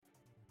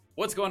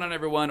What's going on,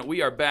 everyone?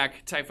 We are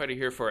back. TIE Fighter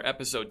here for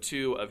episode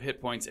 2 of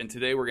Hit Points, and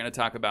today we're going to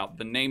talk about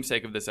the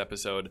namesake of this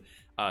episode,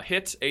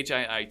 HIIT,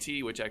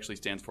 H-I-I-T, which actually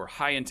stands for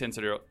high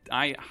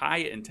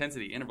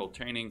intensity interval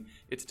training.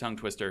 It's a tongue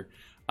twister.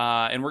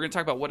 And we're going to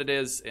talk about what it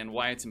is and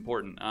why it's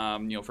important.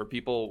 For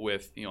people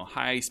with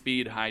high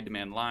speed, high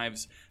demand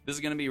lives, this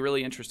is going to be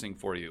really interesting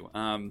for you.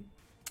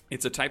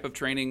 It's a type of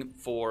training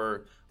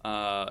for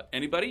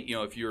anybody.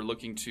 If you're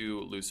looking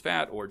to lose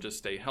fat or just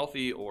stay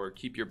healthy or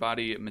keep your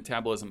body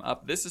metabolism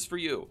up, this is for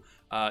you.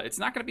 It's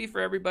not going to be for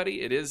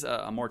everybody. It is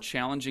a more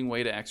challenging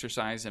way to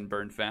exercise and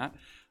burn fat.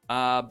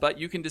 But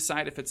you can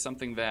decide if it's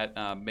something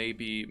that may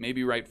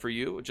be right for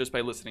you just by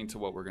listening to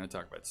what we're going to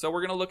talk about. So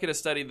we're going to look at a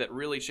study that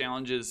really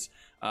challenges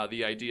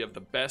the idea of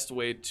the best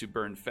way to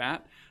burn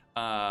fat.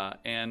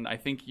 And I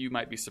think you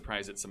might be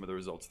surprised at some of the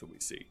results that we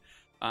see.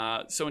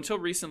 So until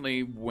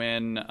recently,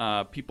 when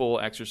people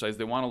exercise,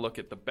 they want to look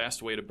at the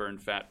best way to burn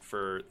fat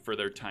for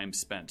their time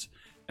spent.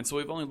 And so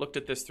we've only looked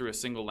at this through a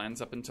single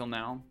lens up until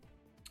now.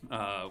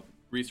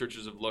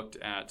 Researchers have looked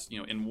at,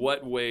 in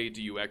what way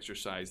do you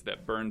exercise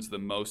that burns the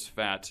most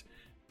fat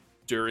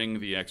during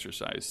the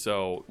exercise?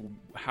 So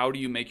how do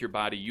you make your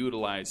body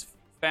utilize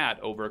fat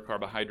over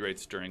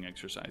carbohydrates during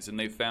exercise? And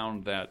they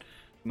found that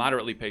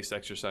moderately paced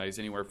exercise,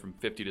 anywhere from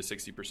 50 to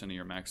 60% of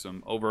your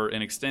maximum over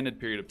an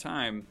extended period of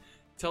time,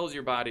 tells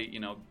your body,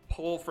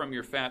 pull from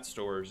your fat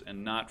stores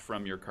and not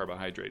from your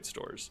carbohydrate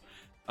stores.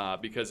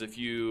 Because if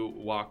you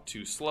walk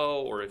too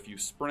slow or if you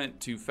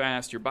sprint too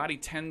fast, your body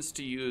tends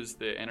to use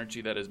the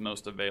energy that is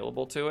most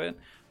available to it.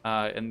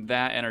 And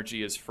that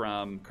energy is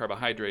from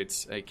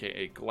carbohydrates,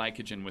 aka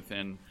glycogen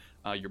within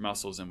your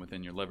muscles and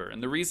within your liver.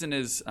 And the reason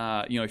is,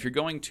 if you're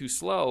going too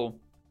slow,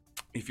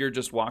 if you're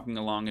just walking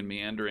along and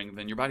meandering,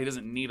 then your body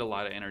doesn't need a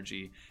lot of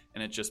energy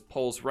and it just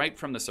pulls right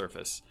from the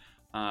surface.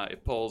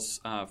 It pulls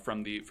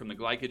from the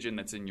glycogen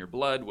that's in your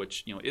blood,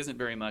 which isn't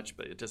very much,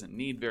 but it doesn't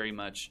need very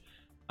much,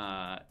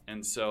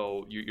 and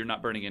so you're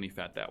not burning any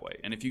fat that way.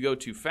 And if you go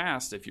too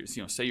fast, if you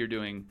say you're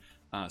doing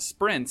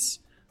sprints,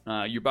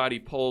 your body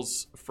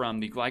pulls from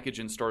the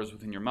glycogen stores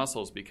within your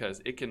muscles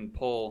because it can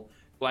pull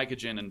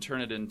glycogen and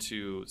turn it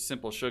into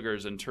simple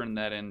sugars and turn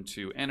that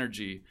into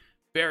energy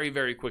very,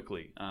 very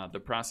quickly. The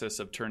process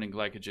of turning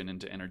glycogen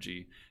into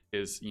energy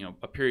is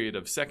a period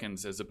of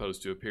seconds as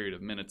opposed to a period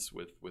of minutes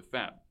with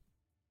fat.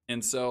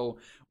 And so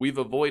we've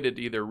avoided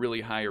either really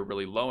high or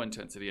really low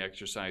intensity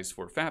exercise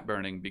for fat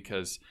burning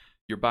because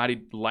your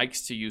body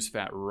likes to use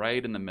fat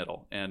right in the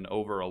middle and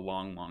over a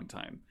long, long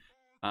time.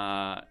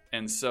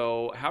 And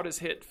so how does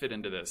HIIT fit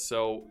into this?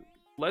 So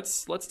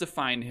let's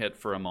define HIIT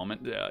for a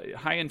moment.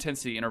 High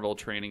intensity interval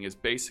training is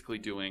basically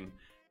doing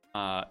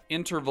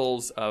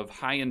intervals of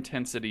high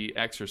intensity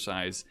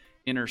exercise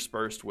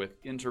interspersed with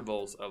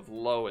intervals of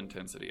low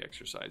intensity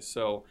exercise.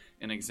 So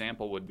an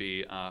example would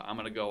be I'm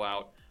going to go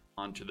out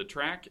onto the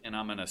track and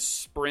I'm going to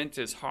sprint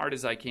as hard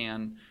as I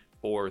can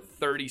for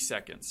 30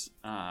 seconds.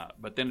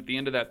 But then at the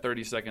end of that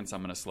 30 seconds,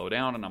 I'm going to slow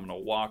down and I'm going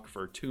to walk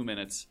for 2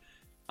 minutes.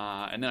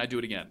 And then I do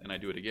it again and I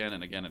do it again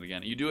and again and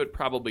again. You do it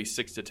probably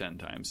 6 to 10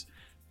 times.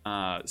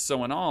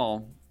 So in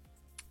all,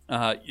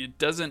 it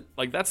doesn't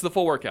that's the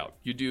full workout.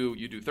 You do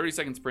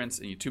 30-second sprints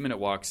and you 2-minute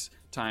walks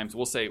times,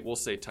 we'll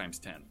say times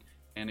 10.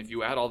 And if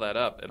you add all that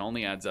up, it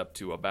only adds up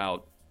to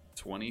about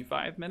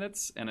 25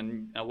 minutes,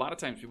 and a lot of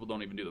times people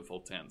don't even do the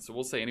full 10. So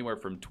we'll say anywhere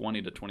from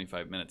 20 to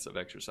 25 minutes of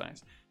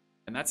exercise,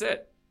 and that's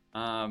it.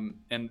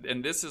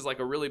 And this is like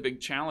a really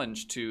big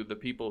challenge to the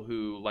people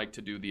who like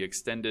to do the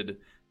extended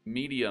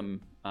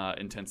medium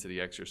intensity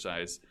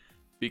exercise,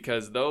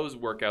 because those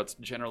workouts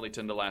generally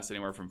tend to last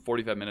anywhere from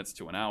 45 minutes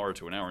to an hour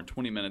and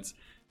 20 minutes.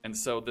 And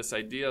so this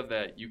idea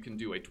that you can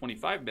do a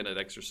 25-minute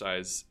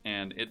exercise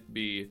and it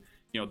be,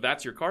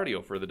 that's your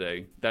cardio for the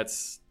day, that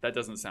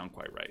doesn't sound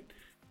quite right.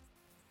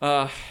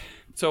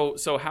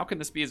 So how can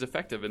this be as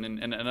effective? And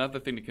another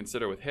thing to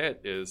consider with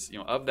HIIT is,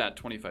 of that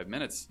 25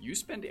 minutes, you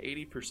spend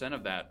 80%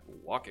 of that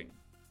walking,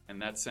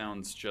 and that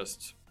sounds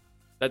just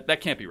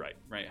that can't be right?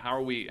 How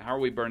are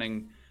we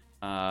burning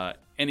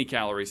any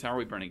calories? How are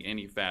we burning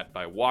any fat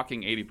by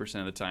walking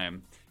 80% of the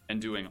time and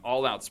doing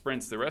all-out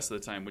sprints the rest of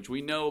the time, which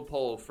we know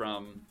pull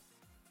from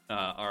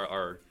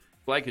our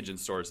glycogen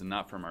stores and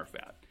not from our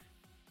fat?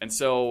 And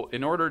so,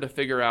 in order to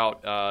figure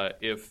out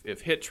if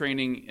HIIT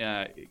training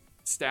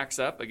stacks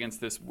up against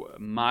this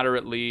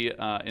moderately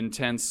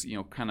intense,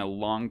 kind of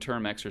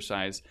long-term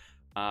exercise,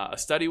 a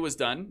study was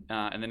done,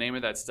 and the name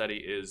of that study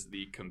is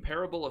the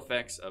Comparable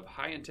Effects of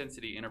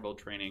High-Intensity Interval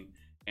Training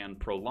and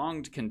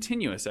Prolonged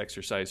Continuous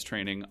Exercise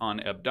Training on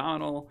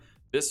Abdominal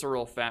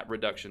Visceral Fat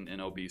Reduction in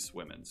Obese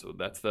Women. So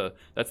that's the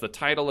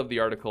title of the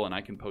article, and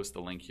I can post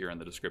the link here in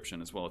the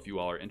description as well if you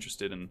all are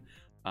interested in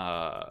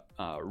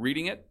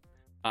reading it.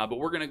 But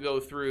we're going to go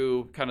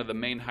through kind of the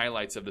main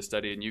highlights of the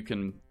study, and you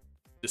can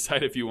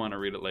decide if you want to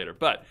read it later.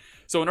 But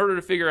so in order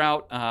to figure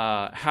out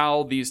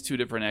how these two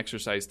different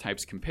exercise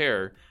types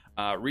compare,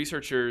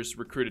 researchers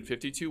recruited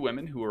 52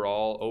 women who were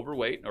all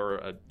overweight,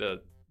 or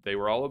they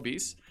were all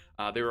obese.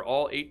 They were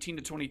all 18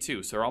 to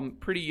 22, so they're all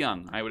pretty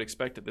young. I would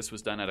expect that this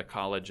was done at a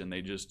college, and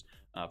they just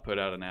put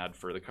out an ad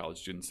for the college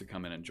students to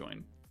come in and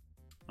join.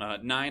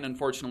 9,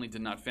 unfortunately,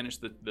 did not finish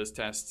those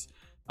tests,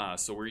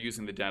 so we're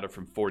using the data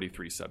from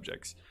 43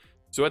 subjects.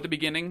 So at the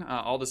beginning,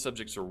 all the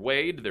subjects are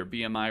weighed, their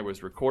BMI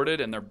was recorded,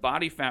 and their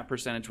body fat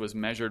percentage was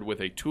measured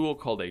with a tool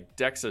called a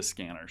DEXA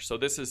scanner. So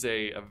this is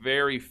a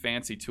very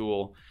fancy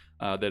tool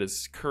that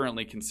is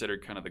currently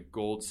considered kind of the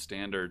gold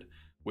standard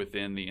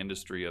within the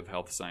industry of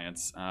health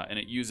science. And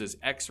it uses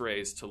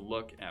x-rays to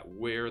look at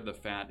where the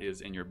fat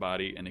is in your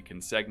body, and it can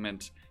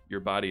segment your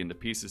body into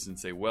pieces and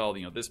say, well,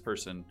 this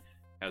person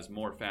has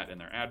more fat in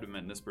their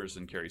abdomen, this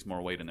person carries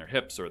more weight in their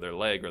hips or their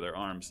leg or their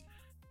arms.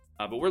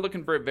 But we're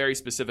looking for it very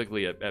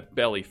specifically at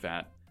belly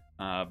fat.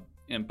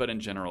 But in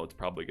general, it's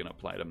probably going to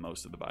apply to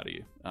most of the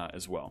body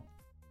as well.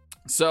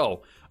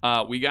 So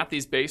we got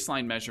these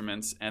baseline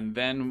measurements, and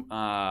then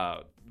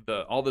all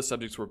the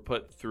subjects were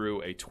put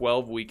through a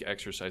 12-week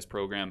exercise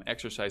program,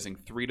 exercising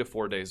 3 to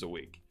 4 days a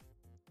week.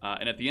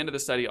 And at the end of the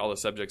study, all the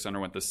subjects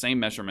underwent the same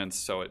measurements,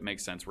 so it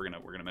makes sense. We're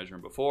gonna measure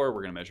them before,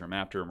 we're gonna measure them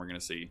after, and we're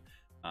gonna see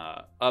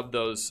of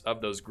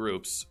those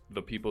groups,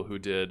 the people who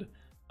did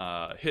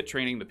HIIT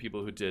training, the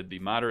people who did the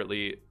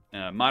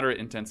moderate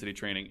intensity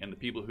training, and the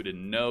people who did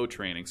no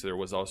training. So there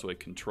was also a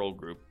control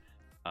group.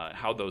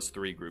 How those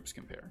 3 groups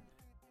compare.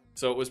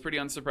 So it was pretty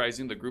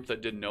unsurprising. The group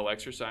that did no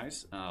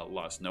exercise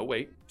lost no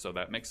weight, so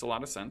that makes a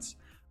lot of sense.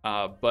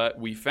 But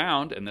we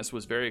found, and this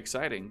was very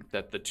exciting,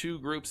 that the 2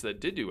 groups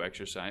that did do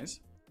exercise,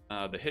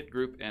 the HIIT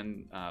group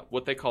and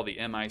what they call the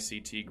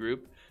MICT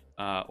group,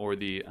 or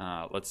the,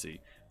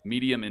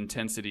 medium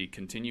intensity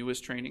continuous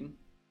training.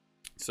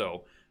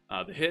 So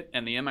the HIIT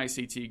and the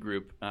MICT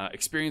group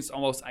experienced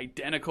almost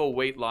identical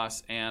weight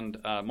loss and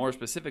more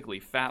specifically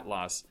fat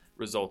loss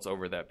results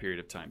over that period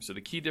of time. So the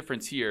key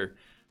difference here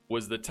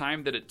was the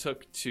time that it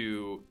took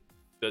to,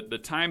 the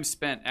time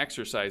spent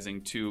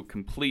exercising to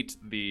complete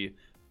the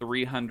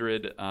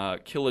 300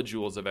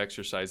 kilojoules of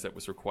exercise that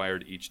was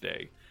required each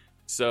day.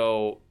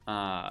 So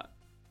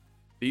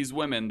these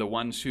women, the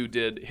ones who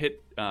did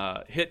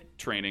HIIT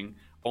training,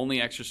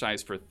 only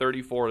exercised for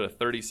 34 to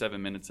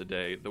 37 minutes a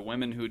day. The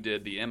women who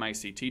did the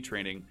MICT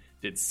training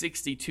did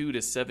 62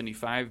 to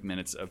 75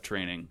 minutes of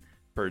training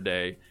per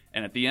day.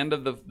 And at the end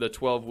of the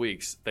 12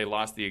 weeks, they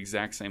lost the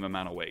exact same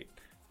amount of weight,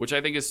 which I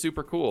think is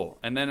super cool.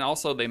 And then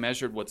also they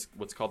measured what's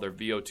called their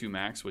VO2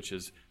 max, which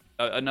is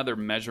another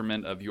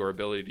measurement of your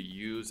ability to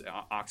use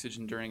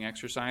oxygen during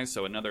exercise.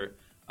 So another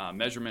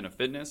measurement of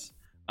fitness.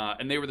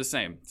 And they were the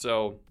same.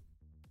 So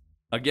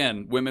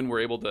again, women were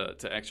able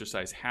to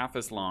exercise half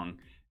as long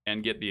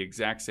and get the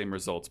exact same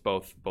results,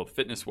 both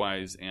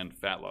fitness-wise and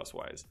fat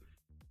loss-wise.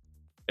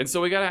 And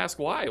so we got to ask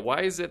why.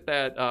 Why is it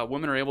that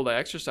women are able to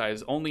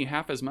exercise only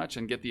half as much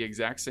and get the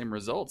exact same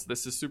results?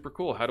 This is super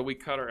cool. How do we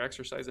cut our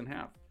exercise in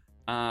half?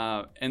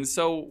 And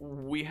so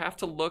we have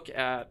to look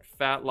at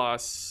fat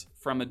loss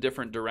from a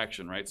different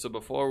direction, right? So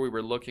before we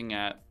were looking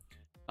at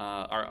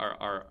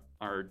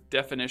our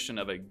definition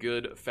of a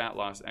good fat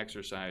loss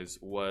exercise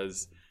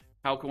was,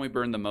 how can we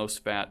burn the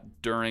most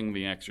fat during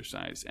the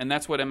exercise? And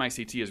that's what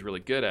MICT is really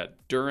good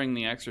at. During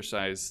the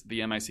exercise, the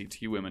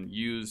MICT women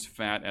use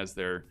fat as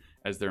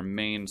their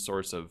main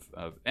source of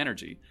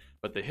energy.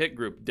 But the HIIT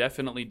group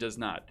definitely does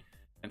not.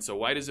 And so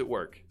why does it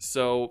work?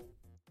 So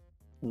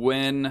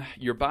when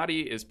your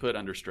body is put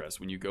under stress,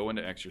 when you go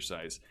into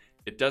exercise,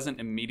 it doesn't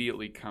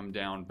immediately come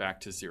down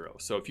back to zero.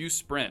 So if you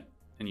sprint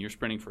and you're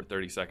sprinting for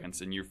 30 seconds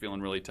and you're feeling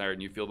really tired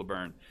and you feel the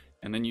burn,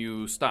 and then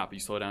you stop,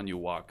 you slow down, you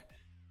walk,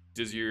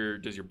 does your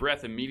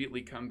breath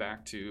immediately come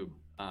back to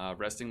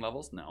resting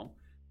levels? No.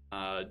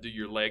 Do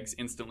your legs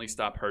instantly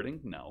stop hurting?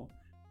 No.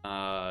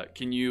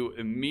 Can you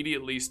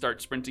immediately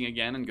start sprinting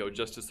again and go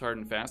just as hard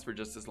and fast for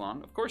just as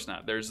long? Of course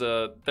not. There's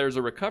a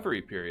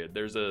recovery period.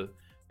 There's a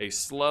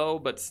slow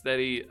but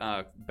steady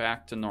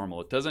back to normal.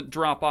 It doesn't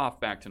drop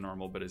off back to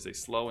normal, but is a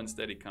slow and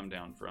steady come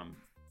down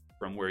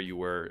from where you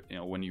were,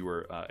 when you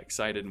were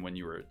excited and when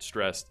you were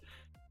stressed.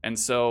 And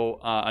so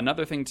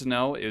another thing to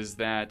know is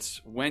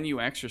that when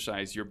you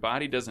exercise, your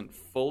body doesn't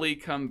fully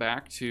come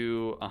back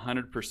to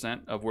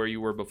 100% of where you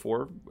were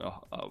before,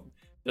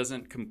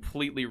 doesn't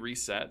completely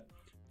reset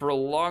for a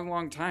long,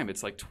 long time.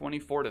 It's like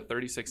 24 to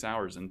 36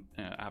 hours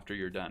after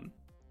you're done.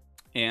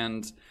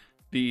 And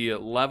the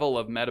level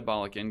of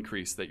metabolic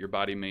increase that your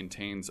body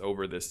maintains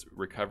over this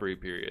recovery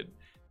period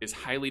is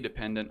highly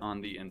dependent on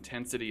the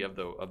intensity of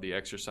the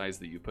exercise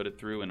that you put it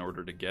through in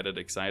order to get it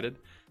excited.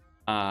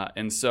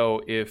 And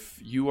so if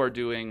you are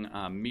doing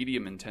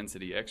medium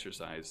intensity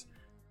exercise,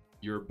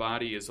 your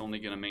body is only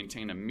going to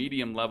maintain a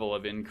medium level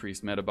of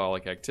increased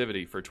metabolic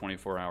activity for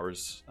 24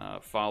 hours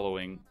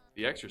following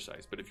the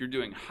exercise. But if you're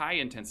doing high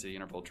intensity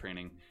interval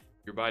training,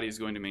 your body is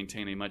going to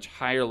maintain a much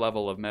higher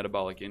level of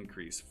metabolic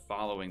increase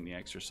following the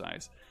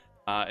exercise.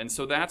 And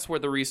so that's where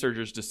the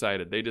researchers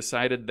decided. They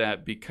decided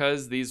that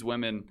because these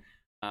women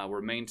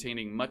were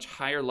maintaining much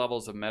higher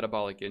levels of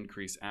metabolic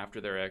increase after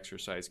their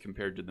exercise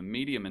compared to the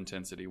medium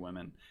intensity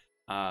women,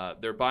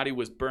 their body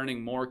was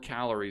burning more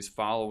calories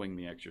following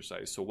the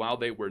exercise. So while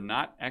they were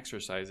not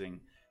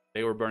exercising,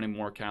 they were burning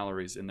more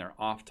calories in their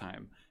off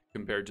time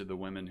compared to the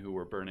women who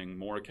were burning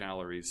more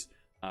calories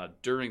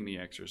during the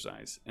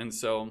exercise. And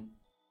so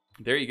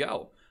there you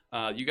go.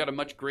 You got a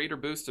much greater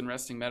boost in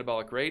resting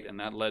metabolic rate, and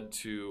that led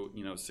to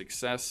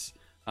success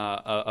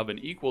of an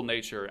equal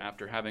nature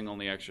after having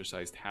only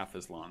exercised half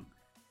as long.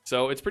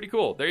 So it's pretty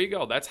cool. There you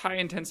go. That's high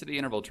intensity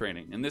interval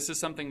training, and this is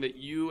something that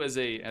you as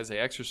a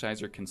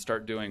exerciser can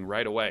start doing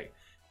right away.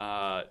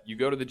 You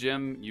go to the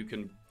gym, you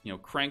can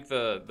crank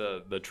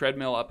the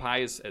treadmill up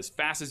high as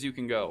fast as you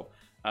can go,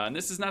 and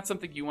this is not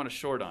something you want to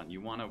short on.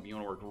 You want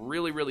to work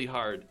really, really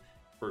hard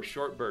for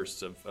short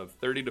bursts of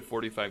 30 to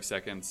 45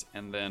 seconds,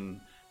 and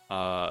then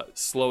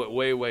slow it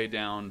way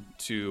down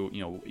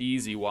to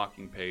easy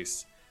walking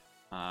pace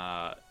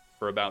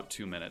for about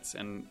 2 minutes.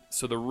 And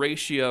so the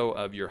ratio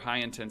of your high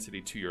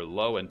intensity to your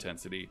low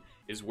intensity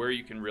is where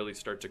you can really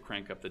start to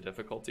crank up the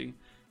difficulty.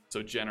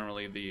 So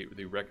generally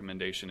the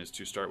recommendation is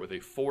to start with a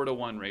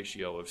 4-to-1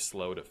 ratio of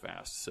slow to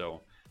fast.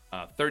 So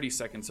 30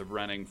 seconds of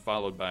running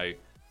followed by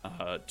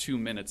 2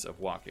 minutes of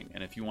walking.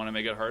 And if you want to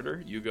make it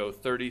harder, you go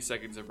 30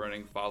 seconds of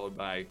running followed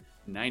by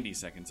 90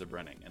 seconds of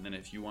running. And then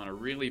if you want to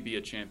really be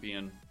a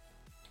champion,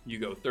 you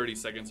go 30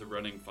 seconds of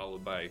running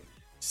followed by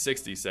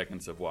 60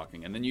 seconds of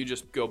walking. And then you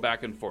just go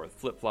back and forth,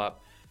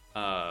 flip-flop,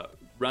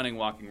 running,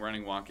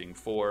 walking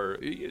for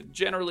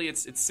generally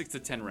it's 6 to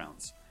 10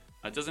 rounds.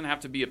 It doesn't have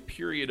to be a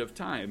period of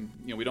time.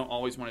 We don't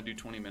always want to do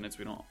 20 minutes.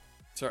 We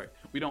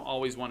don't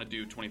always want to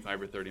do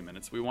 25 or 30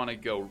 minutes. We want to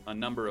go a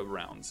number of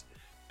rounds.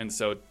 And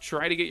so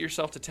try to get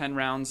yourself to 10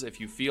 rounds. If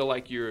you feel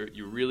like you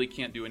really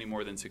can't do any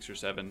more than 6 or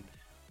 7,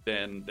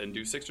 then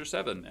do 6 or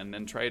 7, and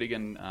then try it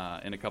again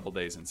in a couple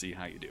days and see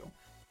how you do.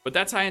 But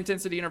that's high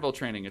intensity interval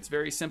training. It's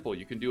very simple.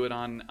 You can do it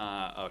on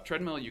a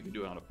treadmill, you can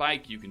do it on a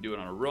bike, you can do it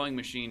on a rowing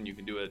machine, you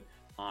can do it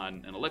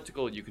on an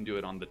elliptical, you can do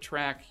it on the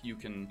track, you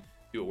can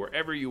do it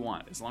wherever you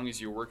want, as long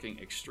as you're working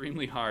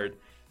extremely hard,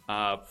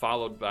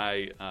 followed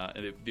by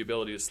the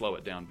ability to slow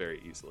it down very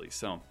easily.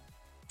 So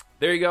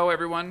there you go,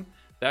 everyone.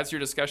 That's your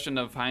discussion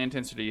of high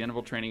intensity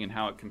interval training and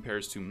how it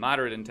compares to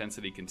moderate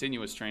intensity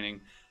continuous training.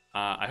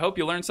 I hope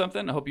you learned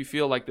something. I hope you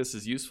feel like this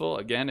is useful.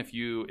 Again, if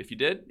you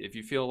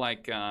feel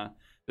like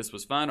this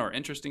was fun or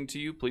interesting to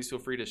you, please feel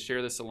free to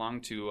share this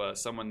along to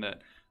someone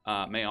that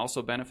may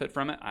also benefit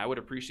from it. I would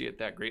appreciate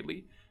that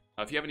greatly.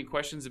 If you have any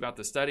questions about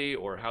the study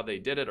or how they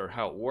did it or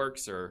how it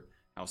works or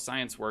how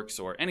science works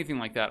or anything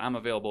like that, I'm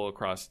available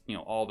across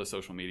all the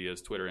social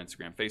medias, Twitter,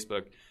 Instagram,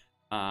 Facebook,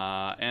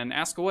 and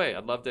ask away.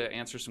 I'd love to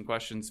answer some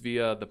questions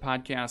via the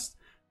podcast,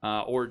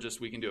 or just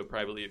we can do it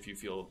privately if you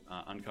feel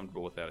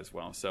uncomfortable with that as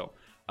well. So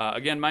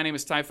again, my name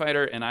is TIE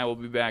Fighter, and I will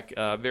be back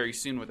very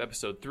soon with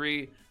episode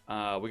 3.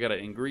 We got an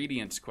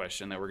ingredients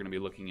question that we're going to be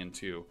looking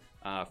into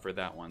for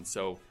that one.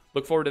 So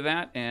look forward to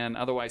that. And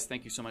otherwise,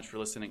 thank you so much for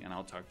listening, and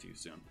I'll talk to you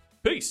soon.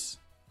 Peace.